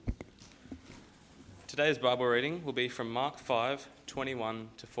Today's Bible reading will be from Mark 5:21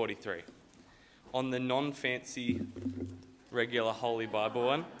 to 43. On the non-fancy regular Holy Bible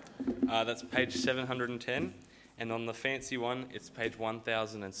one, that's page 710, and on the fancy one, it's page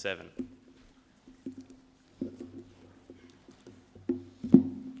 1007.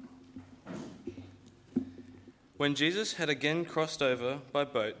 When Jesus had again crossed over by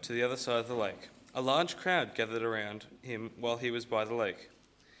boat to the other side of the lake, a large crowd gathered around him while he was by the lake.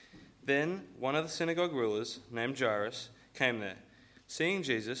 Then one of the synagogue rulers, named Jairus, came there. Seeing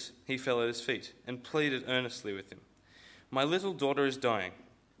Jesus, he fell at his feet and pleaded earnestly with him. "My little daughter is dying.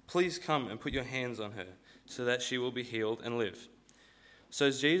 Please come and put your hands on her, so that she will be healed and live."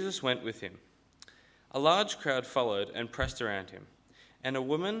 So Jesus went with him. A large crowd followed and pressed around him, and a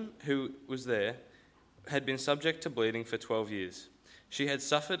woman who was there had been subject to bleeding for 12 years. She had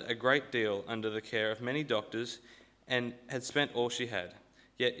suffered a great deal under the care of many doctors and had spent all she had.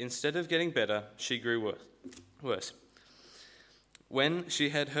 Yet instead of getting better, she grew worse. When she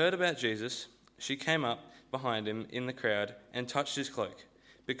had heard about Jesus, she came up behind him in the crowd and touched his cloak,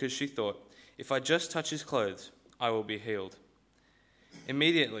 because she thought, "If I just touch his clothes, I will be healed."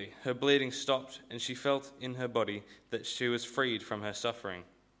 Immediately, her bleeding stopped, and she felt in her body that she was freed from her suffering.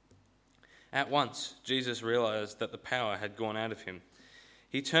 At once, Jesus realized that the power had gone out of him.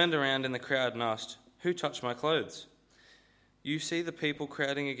 He turned around in the crowd and asked, "Who touched my clothes?" "You see the people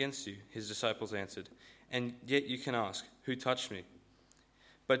crowding against you," his disciples answered, "and yet you can ask, 'Who touched me?'"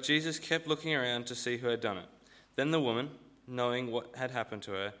 But Jesus kept looking around to see who had done it. Then the woman, knowing what had happened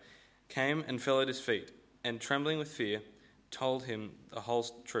to her, came and fell at his feet, and trembling with fear, told him the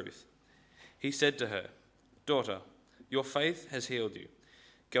whole truth. He said to her, "Daughter, your faith has healed you.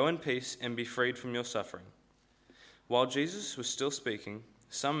 Go in peace and be freed from your suffering." While Jesus was still speaking,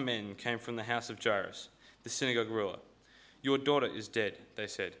 some men came from the house of Jairus, the synagogue ruler. "Your daughter is dead," they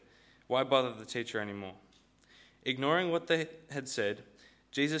said. "Why bother the teacher anymore?" Ignoring what they had said,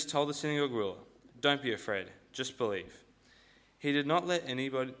 Jesus told the synagogue ruler, "Don't be afraid, just believe." He did not let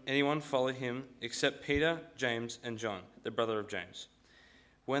anyone follow him except Peter, James, and John, the brother of James.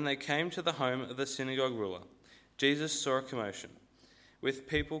 When they came to the home of the synagogue ruler, Jesus saw a commotion, with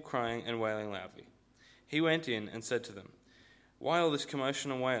people crying and wailing loudly. He went in and said to them, "Why all this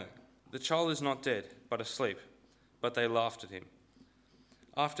commotion and wailing? The child is not dead, but asleep." But they laughed at him.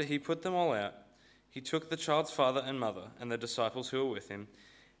 After he put them all out, he took the child's father and mother and the disciples who were with him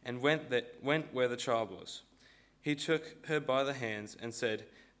and went where the child was. He took her by the hands and said,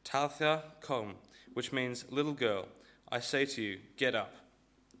 "Talitha koum," which means, "Little girl, I say to you, get up."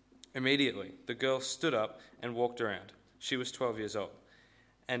 Immediately, the girl stood up and walked around. She was 12 years old.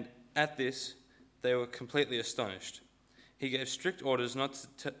 And at this, they were completely astonished. He gave strict orders not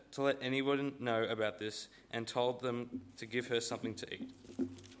to let anyone know about this and told them to give her something to eat.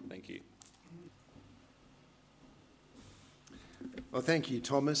 Thank you. Well, thank you,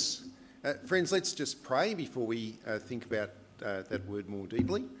 Thomas. Friends, let's just pray before we think about that word more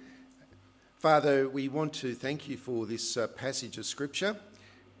deeply. Father, we want to thank you for this passage of Scripture,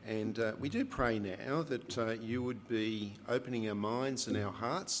 and we do pray now that you would be opening our minds and our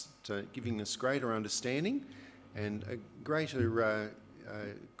hearts, to giving us greater understanding and a greater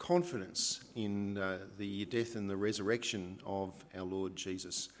confidence in the death and the resurrection of our Lord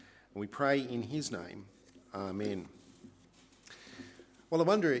Jesus. And we pray in his name. Amen. Well, I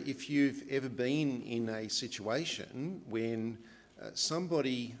wonder if you've ever been in a situation when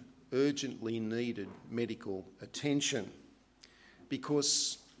somebody urgently needed medical attention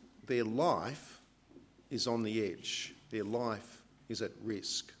because their life is on the edge, their life is at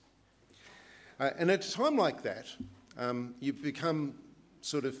risk. And at a time like that, you become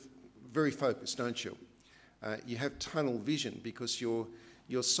sort of very focused, don't you? You have tunnel vision because your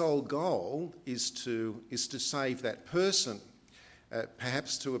sole goal is to save that person,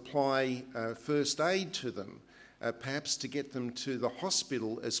 perhaps to apply first aid to them, perhaps to get them to the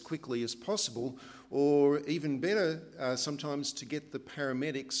hospital as quickly as possible, or even better, sometimes to get the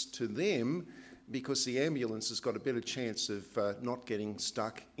paramedics to them because the ambulance has got a better chance of not getting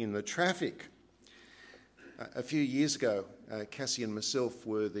stuck in the traffic. A few years ago, Cassie and myself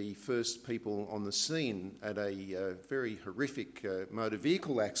were the first people on the scene at a very horrific motor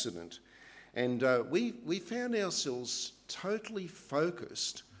vehicle accident. And we found ourselves totally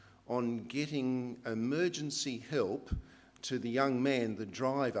focused on getting emergency help to the young man, the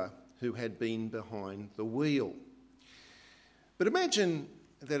driver, who had been behind the wheel. But imagine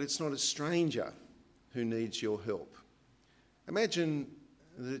that it's not a stranger who needs your help. Imagine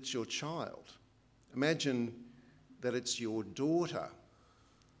that it's your child. Imagine that it's your daughter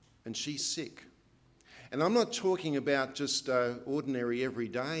and she's sick. And I'm not talking about just ordinary,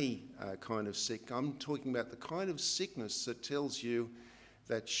 everyday kind of sick. I'm talking about the kind of sickness that tells you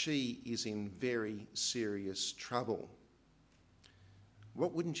that she is in very serious trouble.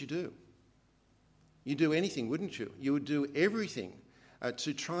 What wouldn't you do? You'd do anything, wouldn't you? You would do everything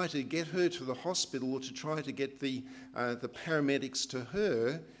to try to get her to the hospital or to try to get the paramedics to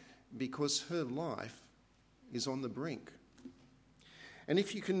her, because her life is on the brink. And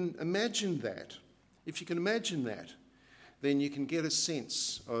if you can imagine that, then you can get a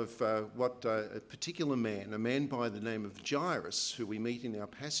sense of what a particular man, a man by the name of Jairus, who we meet in our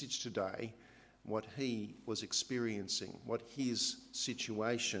passage today, what he was experiencing, what his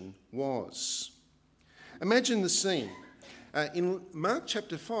situation was. Imagine the scene. In Mark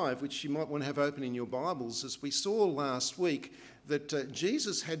chapter 5, which you might want to have open in your Bibles, as we saw last week, that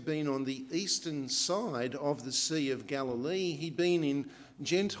Jesus had been on the eastern side of the Sea of Galilee. He'd been in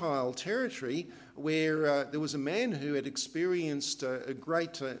Gentile territory where there was a man who had experienced a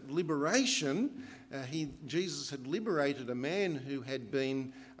great liberation. Jesus had liberated a man who had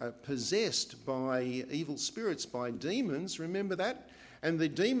been possessed by evil spirits, by demons. Remember that? And the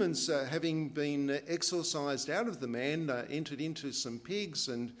demons, having been exorcised out of the man, entered into some pigs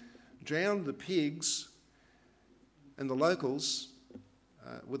and drowned the pigs. And the locals,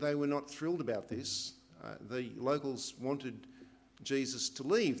 they were not thrilled about this. The locals wanted Jesus to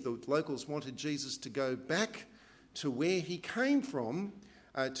leave. The locals wanted Jesus to go back to where he came from,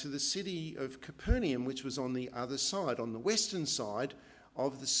 to the city of Capernaum, which was on the other side, on the western side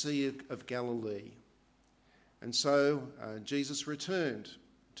of the Sea of Galilee. And so Jesus returned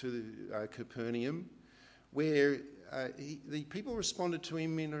to Capernaum, where the people responded to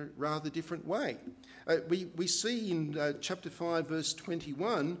him in a rather different way. We see in chapter 5, verse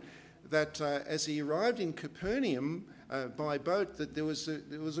 21, that as he arrived in Capernaum by boat, that there was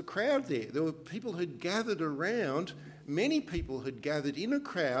a crowd there. There were people who had gathered around. Many people had gathered in a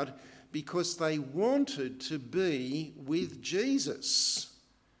crowd because they wanted to be with Jesus.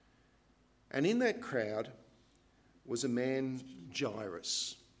 And in that crowd was a man,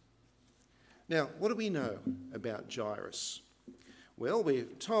 Jairus. Now, what do we know about Jairus? Well, we're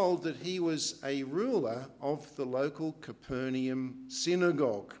told that he was a ruler of the local Capernaum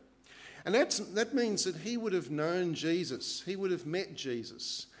synagogue. And that means that he would have known Jesus. He would have met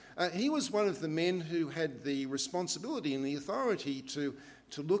Jesus. He was one of the men who had the responsibility and the authority to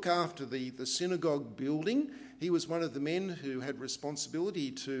look after the synagogue building. He was one of the men who had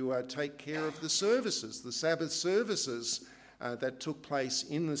responsibility to take care of the services, the Sabbath services that took place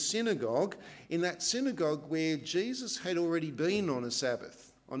in the synagogue, in that synagogue where Jesus had already been on a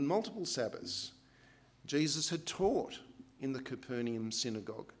Sabbath, on multiple Sabbaths. Jesus had taught in the Capernaum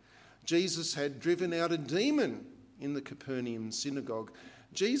synagogue. Jesus had driven out a demon in the Capernaum synagogue.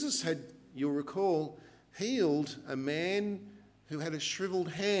 Jesus had, you'll recall, healed a man who had a shriveled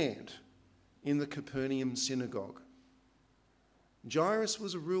hand in the Capernaum synagogue. Jairus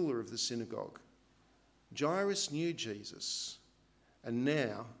was a ruler of the synagogue. Jairus knew Jesus, and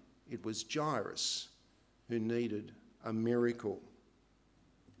now it was Jairus who needed a miracle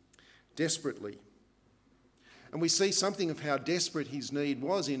desperately. And we see something of how desperate his need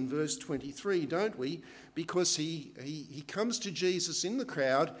was in verse 23, don't we? Because he comes to Jesus in the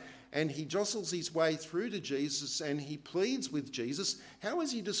crowd and he jostles his way through to Jesus and he pleads with Jesus. How is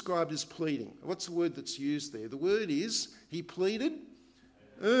he described as pleading? What's the word that's used there? The word is, he pleaded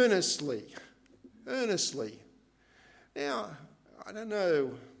earnestly. Earnestly. Now, I don't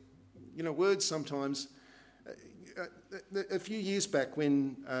know, words sometimes. A few years back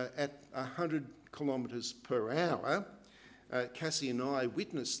when at 100 kilometres per hour, Cassie and I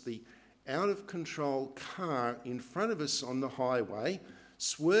witnessed the out-of-control car in front of us on the highway,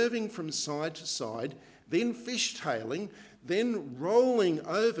 swerving from side to side, then fishtailing, then rolling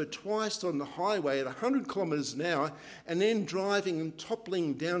over twice on the highway at 100 kilometres an hour, and then driving and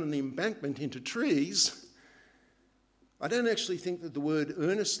toppling down an embankment into trees. I don't actually think that the word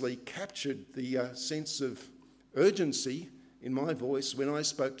earnestly captured the sense of urgency in my voice when I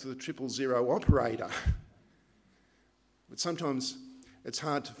spoke to the 000 operator. But sometimes it's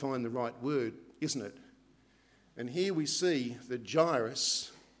hard to find the right word, isn't it? And here we see that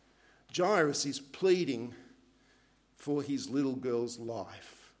Jairus is pleading for his little girl's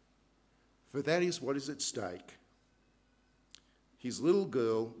life. For that is what is at stake. His little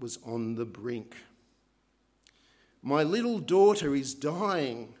girl was on the brink. My little daughter is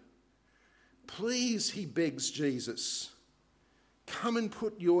dying. Please, he begs Jesus, come and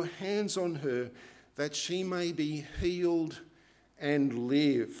put your hands on her that she may be healed and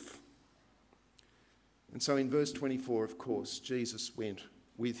live. And so in verse 24, of course, Jesus went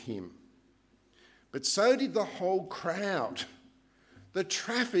with him. but so did the whole crowd. The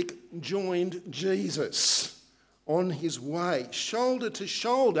traffic joined Jesus on his way, shoulder to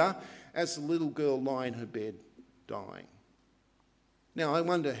shoulder, as the little girl lay in her bed dying. Now, I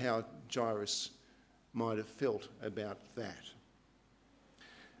wonder how Jairus might have felt about that.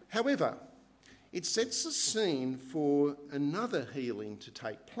 However, it sets the scene for another healing to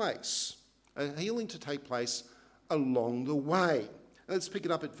take place, a healing to take place along the way. Let's pick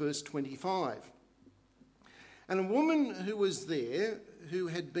it up at verse 25. And a woman who was there, who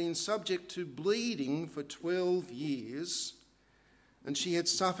had been subject to bleeding for 12 years, and she had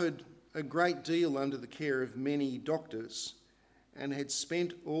suffered a great deal under the care of many doctors, and had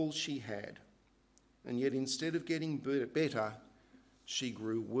spent all she had, and yet instead of getting better, she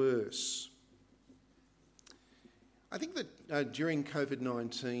grew worse. I think that during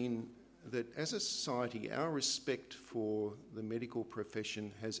COVID-19, that as a society, our respect for the medical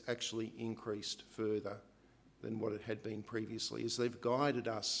profession has actually increased further than what it had been previously, as they've guided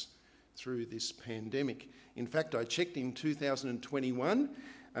us through this pandemic. In fact, I checked in 2021,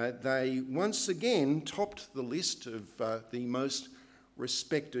 they once again topped the list of the most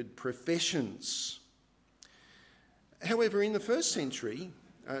respected professions. However, in the first century,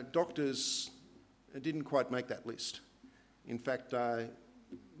 doctors didn't quite make that list. In fact,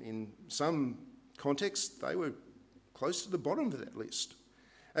 in some contexts, they were close to the bottom of that list.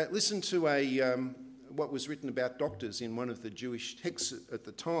 Listen to what was written about doctors in one of the Jewish texts at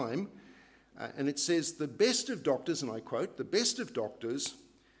the time, and it says, "The best of doctors," and I quote, "the best of doctors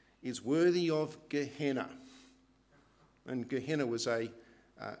is worthy of Gehenna." And Gehenna was a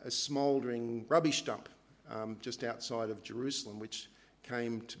smouldering rubbish dump just outside of Jerusalem, which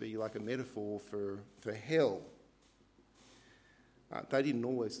came to be like a metaphor for hell. They didn't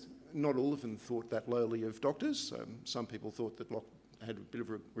always, not all of them thought that lowly of doctors. Some people thought that had a bit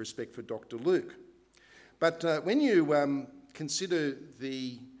of respect for Dr. Luke. But when you consider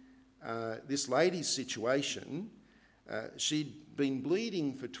this lady's situation, she'd been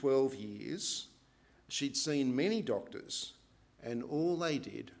bleeding for 12 years, she'd seen many doctors, and all they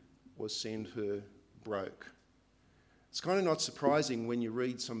did was send her broke. It's kind of not surprising when you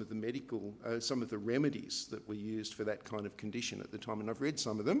read some of the remedies that were used for that kind of condition at the time, and I've read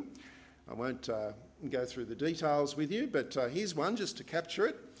some of them. I won't go through the details with you, but here's one just to capture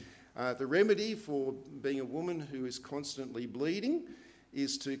it. The remedy for being a woman who is constantly bleeding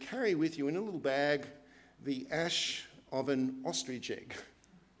is to carry with you in a little bag the ash of an ostrich egg.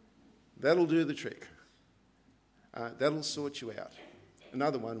 That'll do the trick. That'll sort you out.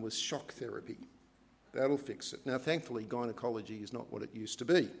 Another one was shock therapy. That'll fix it. Now, thankfully, gynecology is not what it used to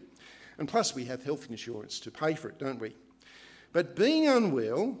be. And plus, we have health insurance to pay for it, don't we? But being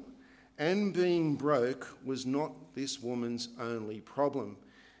unwell and being broke was not this woman's only problem,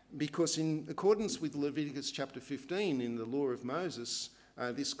 because in accordance with Leviticus chapter 15 in the law of Moses,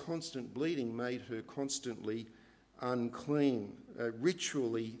 this constant bleeding made her constantly unclean,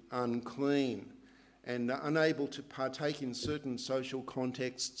 ritually unclean, and unable to partake in certain social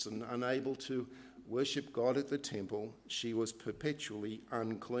contexts and unable to worship God at the temple. She was perpetually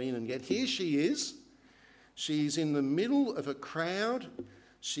unclean, and yet here she is. She's in the middle of a crowd.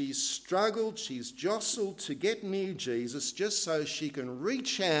 She's struggled, she's jostled to get near Jesus just so she can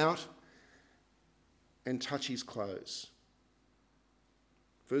reach out and touch his clothes.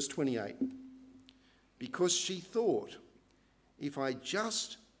 Verse 28, because she thought, if I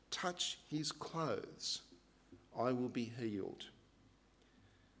just touch his clothes, I will be healed.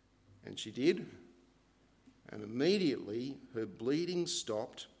 And she did, and immediately her bleeding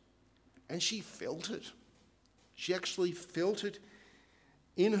stopped, and she felt it. She actually felt it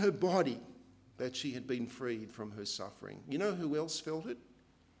in her body that she had been freed from her suffering. You know who else felt it?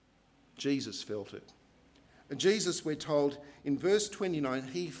 Jesus felt it. And Jesus, we're told in verse 29,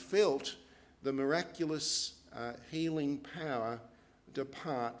 he felt the miraculous healing power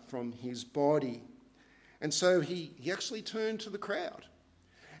depart from his body. And so he actually turned to the crowd.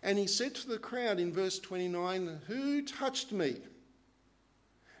 And he said to the crowd in verse 29, who touched me?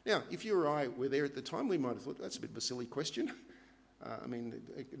 Now, if you or I were there at the time, we might have thought, that's a bit of a silly question.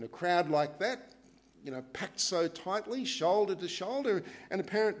 In a crowd like that, packed so tightly, shoulder to shoulder, and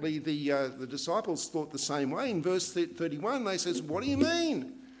apparently the disciples thought the same way. In verse 31, they says, what do you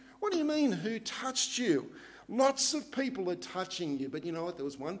mean? What do you mean, who touched you? Lots of people are touching you, but you know what? There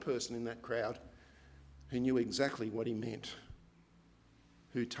was one person in that crowd who knew exactly what he meant.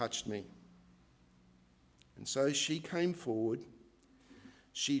 Who touched me? And so she came forward.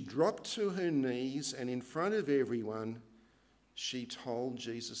 She dropped to her knees, and in front of everyone, she told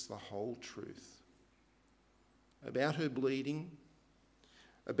Jesus the whole truth about her bleeding,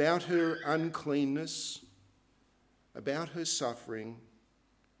 about her uncleanness, about her suffering,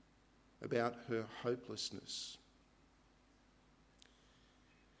 about her hopelessness.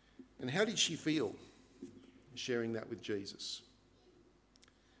 And how did she feel sharing that with Jesus?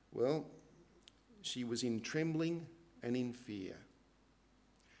 Well, she was in trembling and in fear.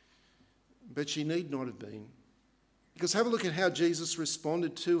 But she need not have been. Because have a look at how Jesus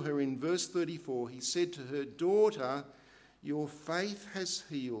responded to her in verse 34. He said to her, "Daughter, your faith has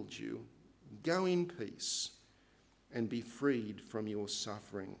healed you. Go in peace and be freed from your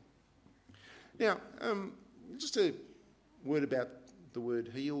suffering." Now, just a word about the word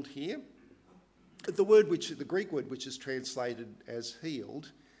healed here. The Greek word which is translated as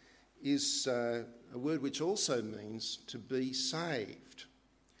healed is a word which also means to be saved.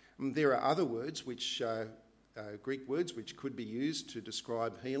 There are other words, Greek words, which could be used to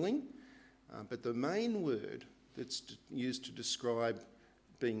describe healing, but the main word that's used to describe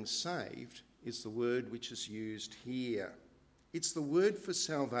being saved is the word which is used here. It's the word for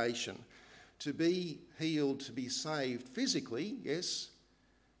salvation. To be healed, to be saved physically, yes.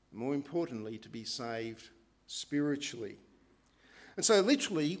 More importantly, to be saved spiritually. And so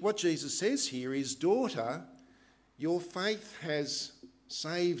literally what Jesus says here is, "Daughter, your faith has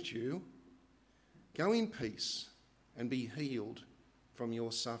saved you. Go in peace and be healed from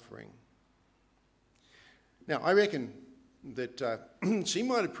your suffering." Now, I reckon that she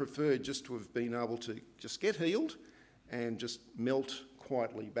might have preferred just to have been able to just get healed and just melt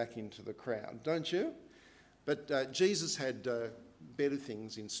quietly back into the crowd, don't you? But Jesus had better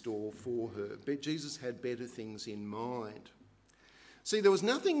things in store for her. But Jesus had better things in mind. See, there was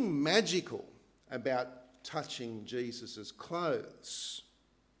nothing magical about touching Jesus' clothes.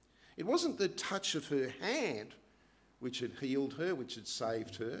 It wasn't the touch of her hand which had healed her, which had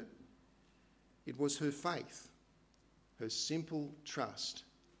saved her. It was her faith, her simple trust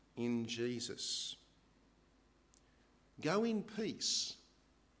in Jesus. "Go in peace,"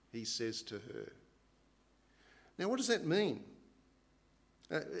 he says to her. Now, what does that mean?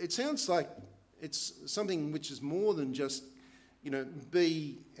 It sounds like it's something which is more than just,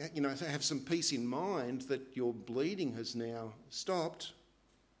 have some peace in mind that your bleeding has now stopped.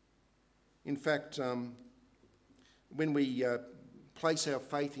 In fact, when we place our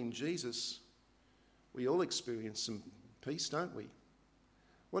faith in Jesus, we all experience some peace, don't we?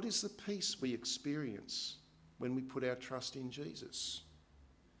 What is the peace we experience when we put our trust in Jesus?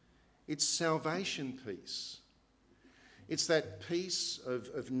 It's salvation peace. It's that peace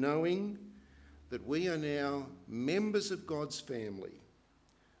of knowing that we are now members of God's family,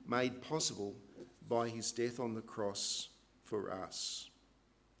 made possible by his death on the cross for us.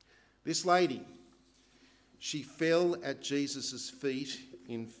 This lady, she fell at Jesus' feet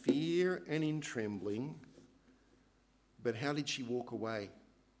in fear and in trembling. But how did she walk away?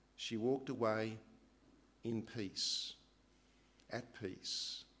 She walked away in peace, at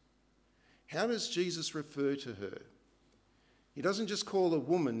peace. How does Jesus refer to her? He doesn't just call her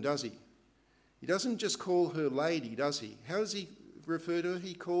woman, does he? He doesn't just call her lady, does he? How does he refer to her?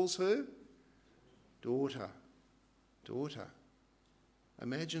 He calls her daughter. Daughter.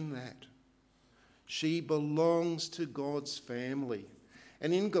 Imagine that. She belongs to God's family.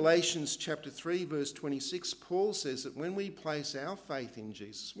 And in Galatians chapter 3, verse 26, Paul says that when we place our faith in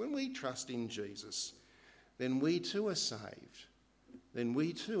Jesus, when we trust in Jesus, then we too are saved. Then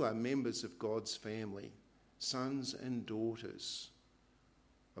we too are members of God's family, sons and daughters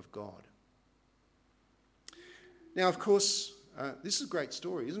of God. Now, of course, this is a great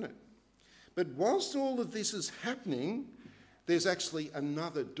story, isn't it? But whilst all of this is happening, there's actually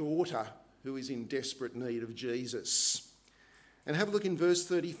another daughter who is in desperate need of Jesus. And have a look in verse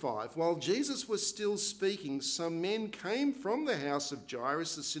 35. While Jesus was still speaking, some men came from the house of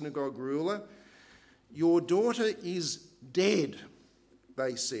Jairus, the synagogue ruler. "Your daughter is dead,"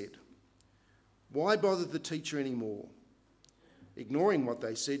 they said. "Why bother the teacher anymore?" Ignoring what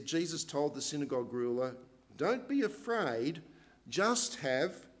they said, Jesus told the synagogue ruler, "Don't be afraid, just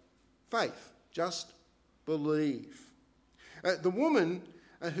have faith, just believe." The woman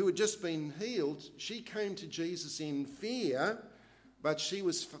who had just been healed, she came to Jesus in fear, but she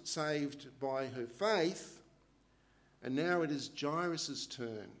was saved by her faith. And now it is Jairus'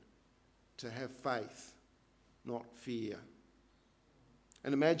 turn to have faith, not fear.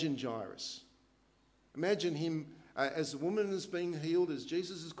 And imagine Jairus. Imagine him as the woman is being healed, as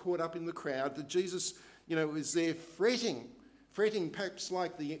Jesus is caught up in the crowd, that Jesus, is there fretting perhaps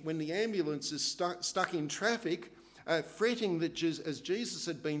like when the ambulance is stuck in traffic, fretting that as Jesus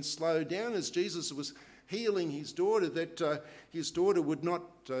had been slowed down, as Jesus was healing his daughter, that his daughter would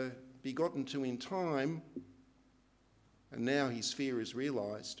not be gotten to in time. And now his fear is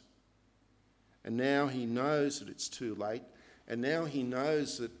realised. And now he knows that it's too late. And now he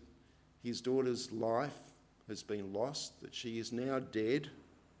knows that his daughter's life has been lost, that she is now dead.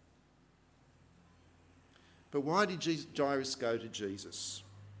 But why did Jairus go to Jesus?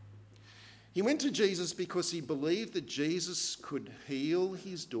 He went to Jesus because he believed that Jesus could heal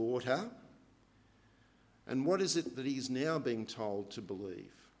his daughter. And what is it that he's now being told to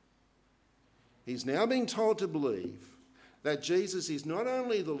believe? He's now being told to believe that Jesus is not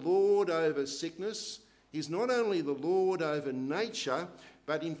only the Lord over sickness, he's not only the Lord over nature,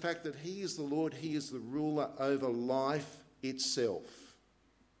 but in fact that he is the Lord, he is the ruler over life itself.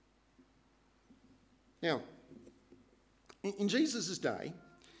 Now, in Jesus' day,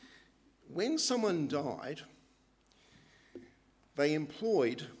 when someone died, they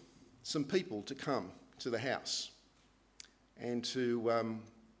employed some people to come to the house and to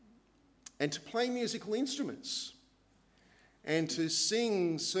play musical instruments and to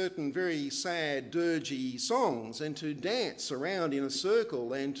sing certain very sad, dirgy songs and to dance around in a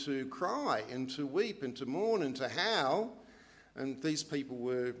circle and to cry and to weep and to mourn and to howl. And these people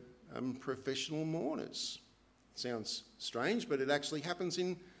were professional mourners. Sounds strange, but it actually happens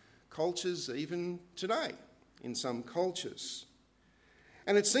in cultures even today, in some cultures.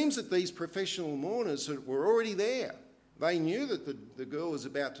 And it seems that these professional mourners were already there. They knew that the girl was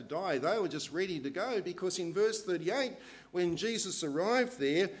about to die. They were just ready to go because in verse 38, when Jesus arrived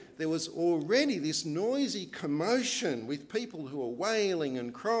there, there was already this noisy commotion with people who were wailing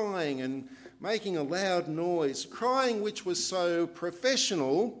and crying and making a loud noise, crying which was so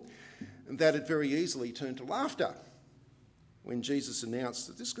professional that it very easily turned to laughter when Jesus announced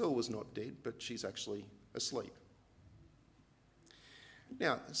that this girl was not dead, but she's actually asleep.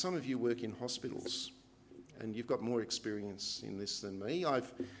 Now, some of you work in hospitals and you've got more experience in this than me.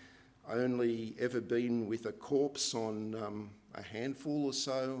 I've only ever been with a corpse on a handful or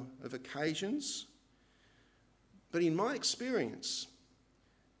so of occasions. But in my experience,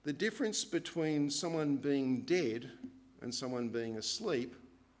 the difference between someone being dead and someone being asleep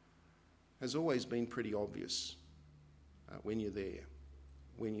has always been pretty obvious when you're there,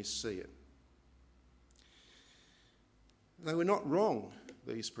 when you see it. They were not wrong,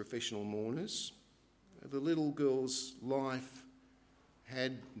 these professional mourners. The little girl's life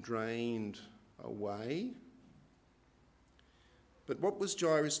had drained away. But what was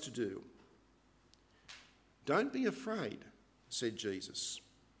Jairus to do? Don't be afraid, said Jesus.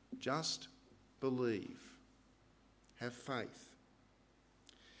 Just believe. Have faith.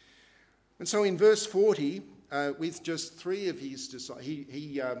 And so in verse 40, with just three of his disciples,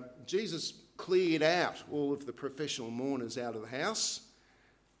 Jesus cleared out all of the professional mourners out of the house.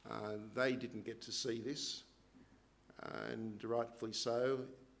 They didn't get to see this, and rightfully so.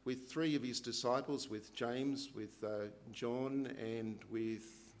 With three of his disciples, with James, with John, and with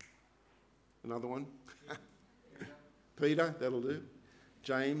another one, Peter, that'll do.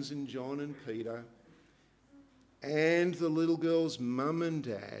 James and John and Peter, and the little girl's mum and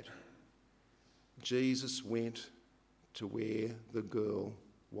dad, Jesus went to where the girl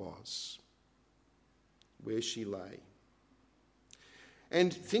was, where she lay.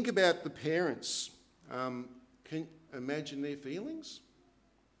 And think about the parents. Can you imagine their feelings?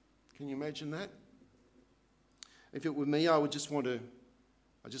 Can you imagine that? If it were me, I just want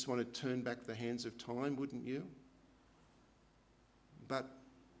to turn back the hands of time, wouldn't you? But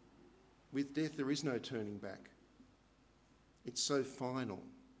with death, there is no turning back. It's so final.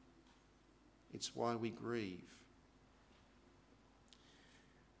 It's why we grieve.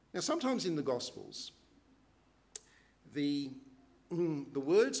 Now, sometimes in the Gospels, the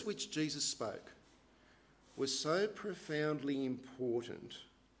words which Jesus spoke were so profoundly important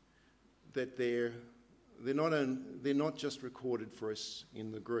that they're not just recorded for us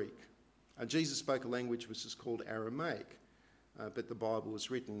in the Greek. Jesus spoke a language which is called Aramaic, but the Bible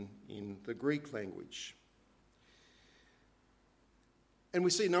was written in the Greek language. And we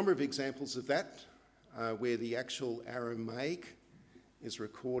see a number of examples of that, where the actual Aramaic is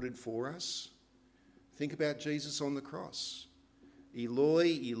recorded for us. Think about Jesus on the cross.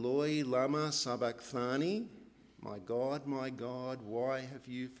 Eloi, Eloi, lama sabachthani. My God, why have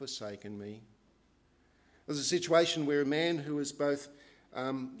you forsaken me? There's a situation where a man who was both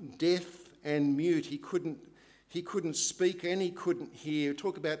deaf and mute, he couldn't speak and he couldn't hear.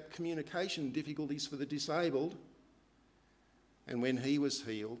 Talk about communication difficulties for the disabled. And when he was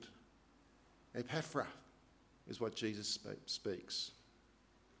healed, Epaphra is what Jesus speaks.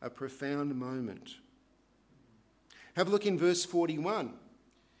 A profound moment. Have a look in verse 41.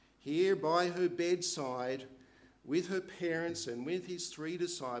 Here by her bedside, with her parents and with his three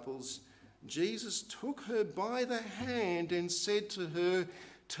disciples, Jesus took her by the hand and said to her,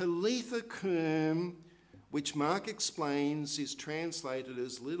 Talitha cum, which Mark explains is translated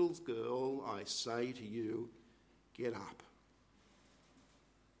as, little girl, I say to you, get up.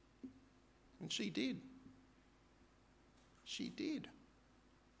 And she did. She did.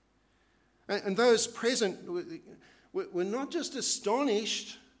 And those present were not just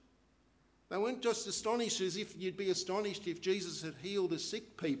astonished. They weren't just astonished as if you'd be astonished if Jesus had healed a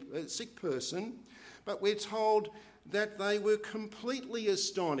sick person, but we're told that they were completely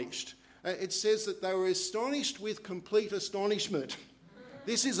astonished. It says that they were astonished with complete astonishment.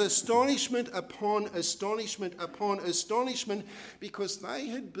 This is astonishment upon astonishment upon astonishment, because they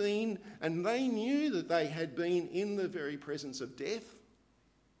had been, and they knew that they had been in the very presence of death.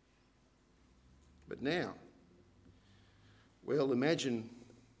 But now, well, imagine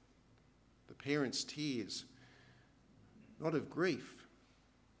the parents' tears, not of grief,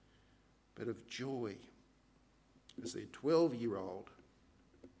 but of joy, as their 12-year-old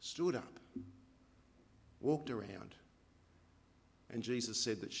stood up, walked around, and Jesus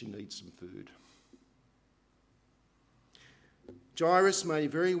said that she needs some food. Jairus may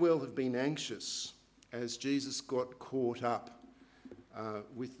very well have been anxious as Jesus got caught up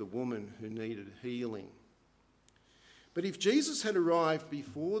with the woman who needed healing. But if Jesus had arrived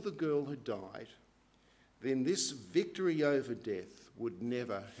before the girl had died, then this victory over death would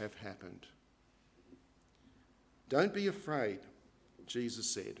never have happened. Don't be afraid, Jesus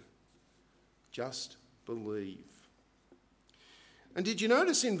said. Just believe. And did you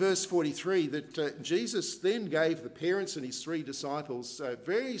notice in verse 43 that Jesus then gave the parents and his 3 disciples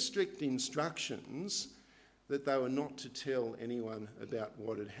very strict instructions that they were not to tell anyone about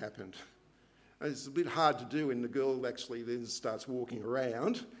what had happened? It's a bit hard to do when the girl actually then starts walking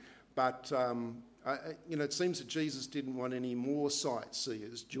around, but it seems that Jesus didn't want any more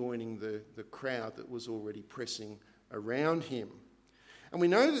sightseers joining the crowd that was already pressing around him. And we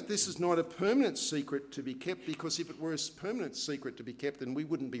know that this is not a permanent secret to be kept, because if it were a permanent secret to be kept, then we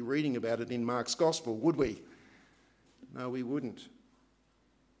wouldn't be reading about it in Mark's Gospel, would we? No, we wouldn't.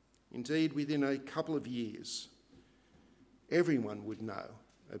 Indeed, within a couple of years, everyone would know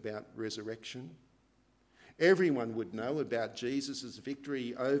about resurrection. Everyone would know about Jesus'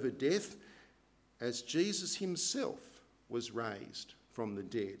 victory over death, as Jesus himself was raised from the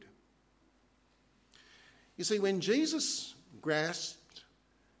dead. You see, when Jesus grasped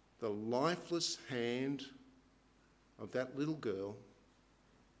the lifeless hand of that little girl,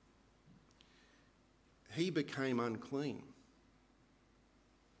 he became unclean.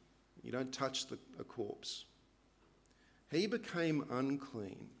 You don't touch a corpse. He became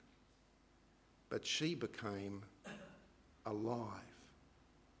unclean, but she became alive.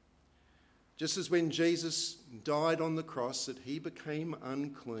 Just as when Jesus died on the cross, that he became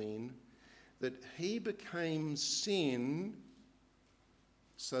unclean, that he became sin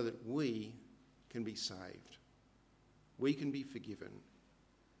so that we can be saved. We can be forgiven.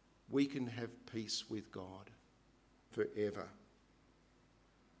 We can have peace with God forever.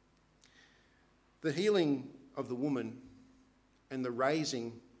 The healing of the woman and the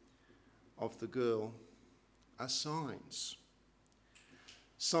raising of the girl are signs.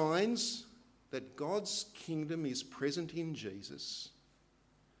 Signs that God's kingdom is present in Jesus.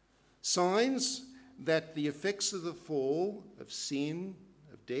 Signs that the effects of the fall, of sin,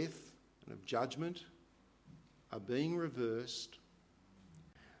 of death, and of judgment are being reversed.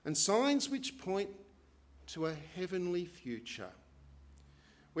 And signs which point to a heavenly future,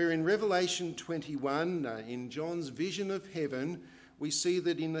 where in Revelation 21, in John's vision of heaven, we see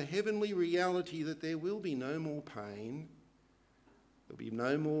that in the heavenly reality that there will be no more pain, there'll be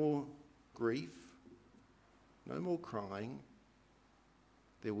no more grief, no more crying,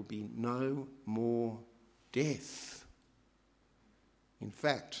 there will be no more death. In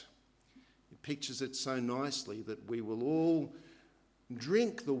fact, it pictures it so nicely that we will all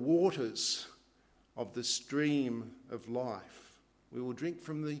drink the waters of the stream of life. We will drink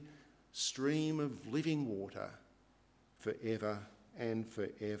from the stream of living water forever and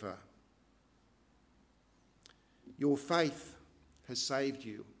forever. Your faith has saved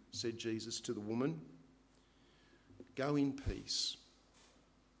you, said Jesus to the woman. Go in peace.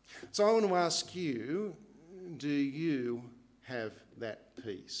 So I want to ask you, do you have that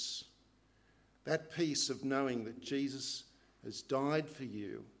peace? That peace of knowing that Jesus has died for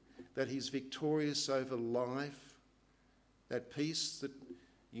you, that he's victorious over life, that peace that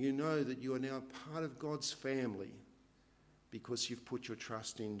you know that you are now part of God's family because you've put your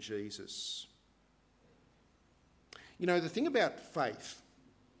trust in Jesus. You know, the thing about faith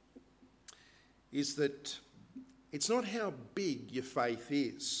is that it's not how big your faith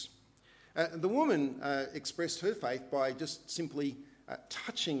is, The woman expressed her faith by just simply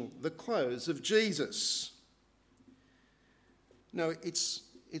touching the clothes of Jesus. No,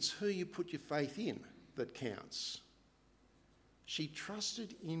 it's who you put your faith in that counts. She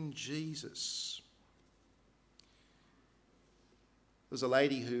trusted in Jesus. There's a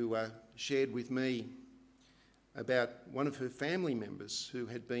lady who shared with me about one of her family members who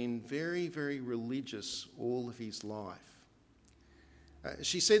had been very, very religious all of his life.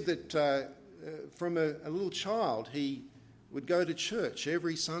 She said that from a little child he would go to church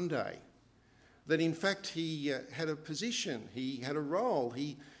every Sunday, that in fact he had a position, he had a role,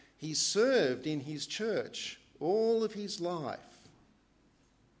 he served in his church all of his life.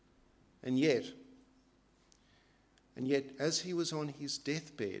 And yet, as he was on his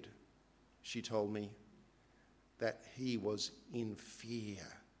deathbed, she told me that he was in fear,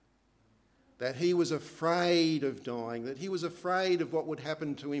 that he was afraid of dying, that he was afraid of what would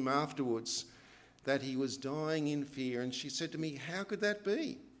happen to him afterwards, that he was dying in fear. And she said to me, how could that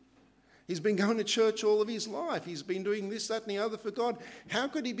be? He's been going to church all of his life. He's been doing this, that and the other for God. How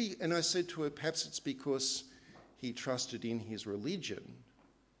could he be? And I said to her, perhaps it's because he trusted in his religion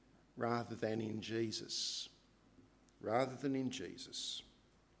rather than in Jesus. Rather than in Jesus.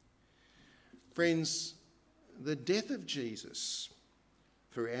 Friends, the death of Jesus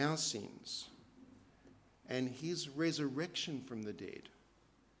for our sins and his resurrection from the dead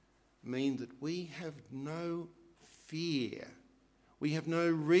mean that we have no fear. We have no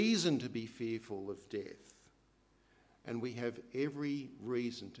reason to be fearful of death. And we have every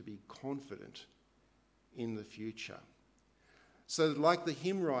reason to be confident in the future. So that, like the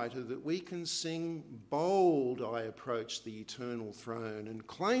hymn writer, that we can sing, bold I approach the eternal throne and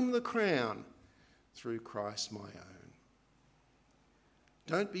claim the crown through Christ my own.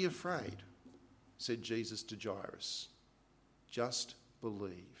 Don't be afraid, said Jesus to Jairus. Just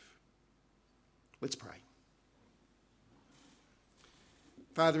believe. Let's pray.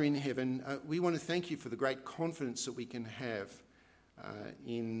 Father in heaven, we want to thank you for the great confidence that we can have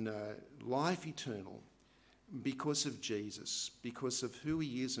in life eternal because of Jesus, because of who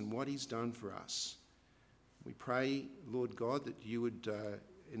he is and what he's done for us. We pray, Lord God, that you would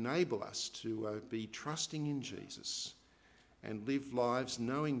enable us to be trusting in Jesus and live lives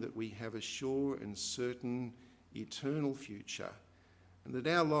knowing that we have a sure and certain eternal future, and that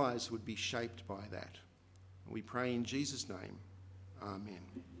our lives would be shaped by that. And we pray in Jesus' name. Amen.